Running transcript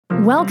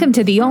Welcome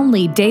to the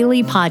only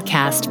daily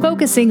podcast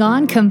focusing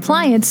on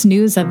compliance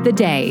news of the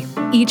day.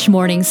 Each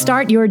morning,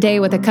 start your day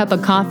with a cup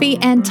of coffee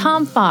and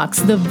Tom Fox,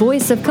 the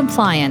voice of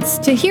compliance,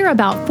 to hear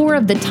about 4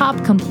 of the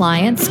top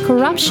compliance,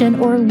 corruption,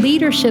 or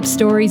leadership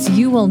stories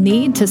you will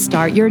need to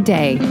start your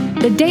day.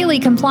 The Daily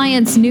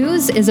Compliance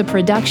News is a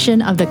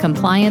production of the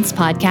Compliance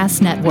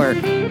Podcast Network.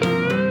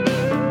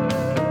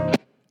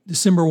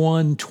 December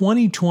 1,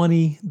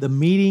 2020, the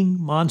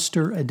Meeting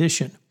Monster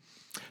Edition.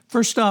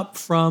 First up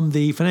from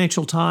the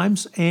Financial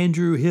Times,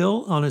 Andrew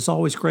Hill on his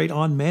always great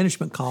On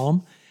Management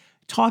column,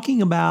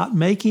 talking about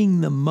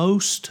making the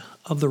most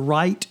of the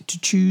right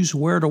to choose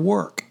where to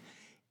work.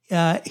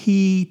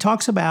 He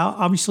talks about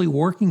obviously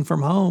working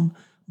from home,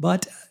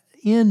 but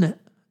in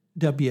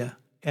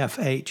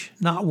WFH,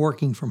 not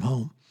working from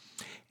home,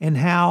 and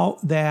how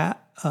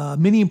that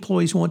many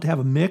employees want to have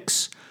a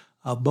mix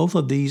of both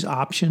of these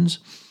options.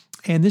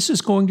 And this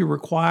is going to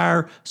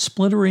require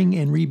splintering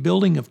and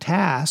rebuilding of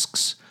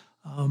tasks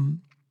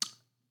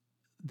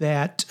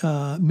that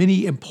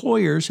many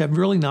employers have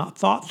really not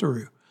thought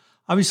through.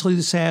 Obviously,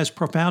 this has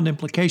profound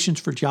implications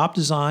for job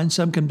design.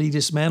 Some can be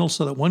dismantled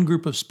so that one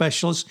group of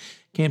specialists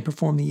can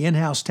perform the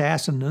in-house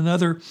tasks and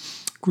another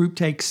group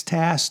takes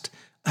tasks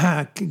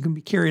can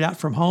be carried out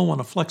from home on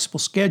a flexible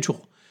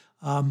schedule.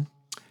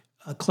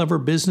 Clever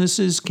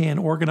businesses can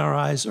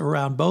organize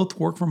around both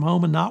work from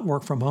home and not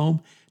work from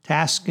home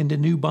tasks into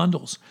new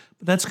bundles.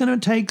 But that's going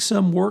to take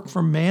some work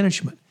from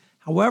management.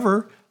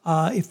 However,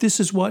 if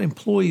this is what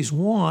employees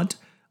want,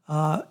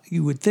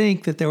 you would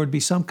think that there would be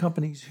some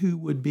companies who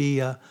would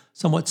be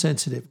somewhat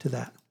sensitive to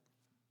that.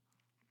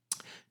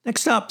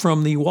 Next up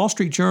from the Wall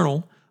Street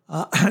Journal,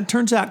 it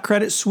turns out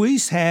Credit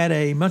Suisse had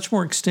a much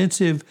more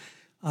extensive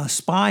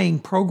spying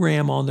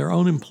program on their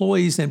own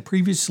employees than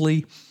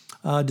previously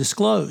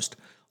disclosed.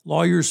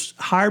 Lawyers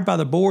hired by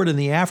the board in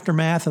the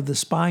aftermath of the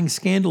spying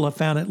scandal have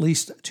found at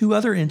least 2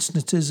 other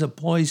instances of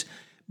employees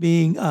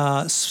being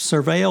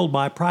surveilled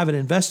by private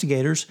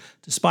investigators,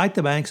 despite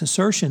the bank's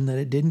assertion that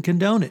it didn't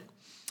condone it.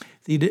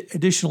 The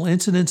additional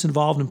incidents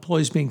involved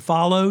employees being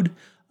followed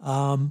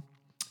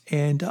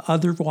and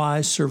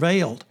otherwise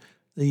surveilled.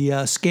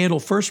 The scandal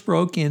first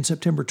broke in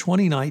September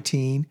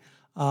 2019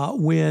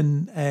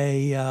 when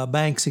a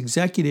bank's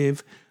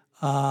executive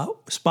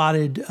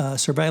spotted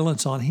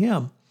surveillance on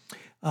him.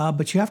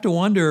 But you have to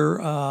wonder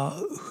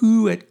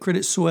who at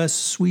Credit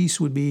Suisse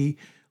would be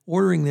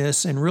ordering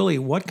this, and really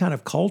what kind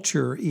of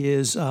culture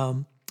is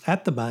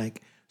at the bank.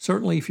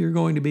 Certainly, if you're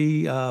going to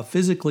be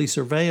physically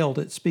surveilled,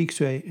 it speaks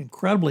to an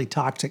incredibly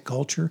toxic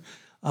culture.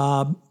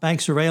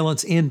 Bank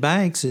surveillance in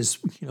banks is,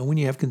 when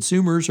you have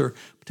consumers or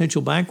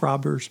potential bank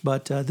robbers,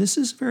 but this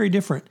is very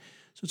different.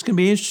 So it's going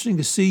to be interesting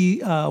to see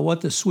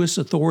what the Swiss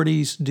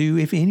authorities do,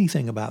 if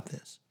anything, about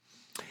this.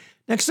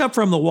 Next up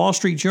from the Wall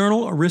Street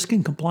Journal, a risk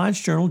and compliance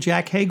journal,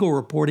 Jack Hagel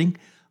reporting,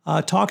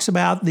 talks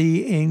about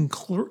the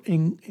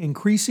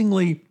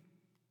increasingly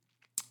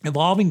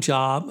evolving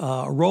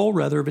role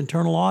of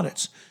internal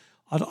audits.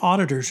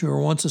 Auditors who were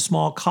once a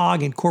small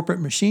cog in corporate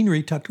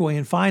machinery tucked away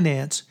in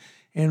finance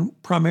and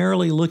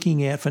primarily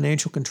looking at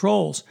financial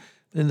controls.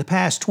 But in the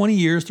past 20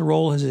 years, the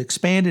role has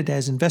expanded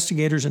as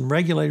investigators and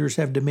regulators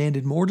have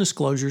demanded more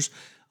disclosures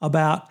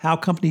about how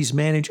companies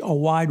manage a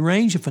wide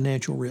range of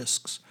financial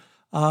risks.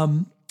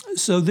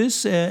 So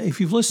this, if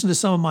you've listened to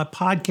some of my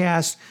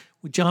podcasts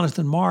with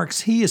Jonathan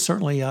Marks, he has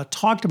certainly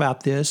talked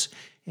about this,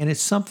 and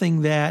it's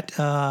something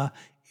that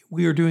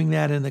we are doing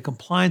that in the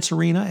compliance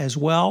arena as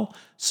well.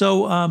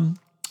 So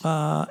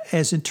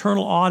as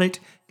internal audit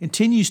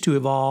continues to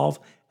evolve,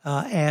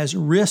 as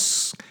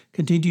risks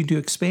continue to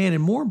expand,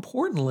 and more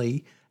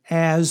importantly,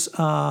 as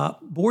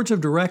boards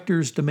of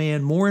directors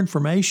demand more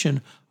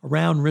information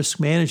around risk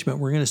management,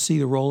 we're going to see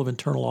the role of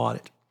internal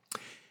audit.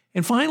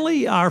 And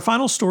finally, our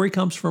final story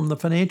comes from the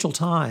Financial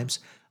Times,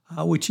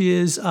 which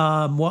is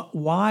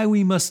why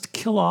we must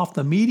kill off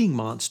the meeting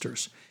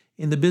monsters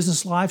in the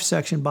Business Life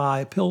section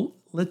by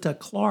Pilita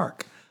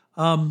Clark.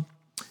 And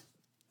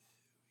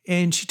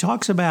she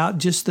talks about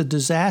just the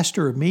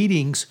disaster of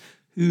meetings,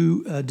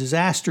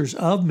 disasters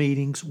of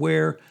meetings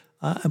where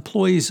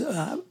employees'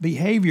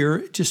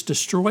 behavior just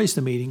destroys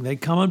the meeting. They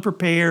come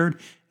unprepared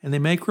and they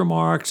make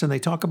remarks and they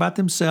talk about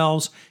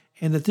themselves,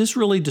 and that this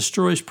really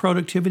destroys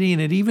productivity,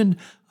 and it even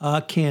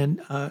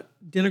can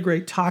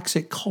denigrate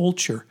toxic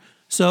culture.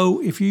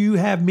 So if you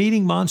have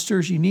meeting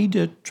monsters, you need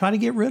to try to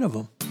get rid of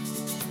them.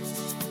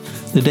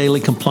 The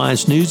Daily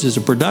Compliance News is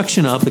a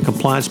production of the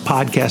Compliance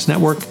Podcast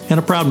Network and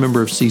a proud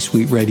member of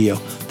C-Suite Radio.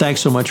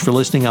 Thanks so much for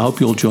listening. I hope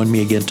you'll join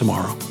me again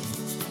tomorrow.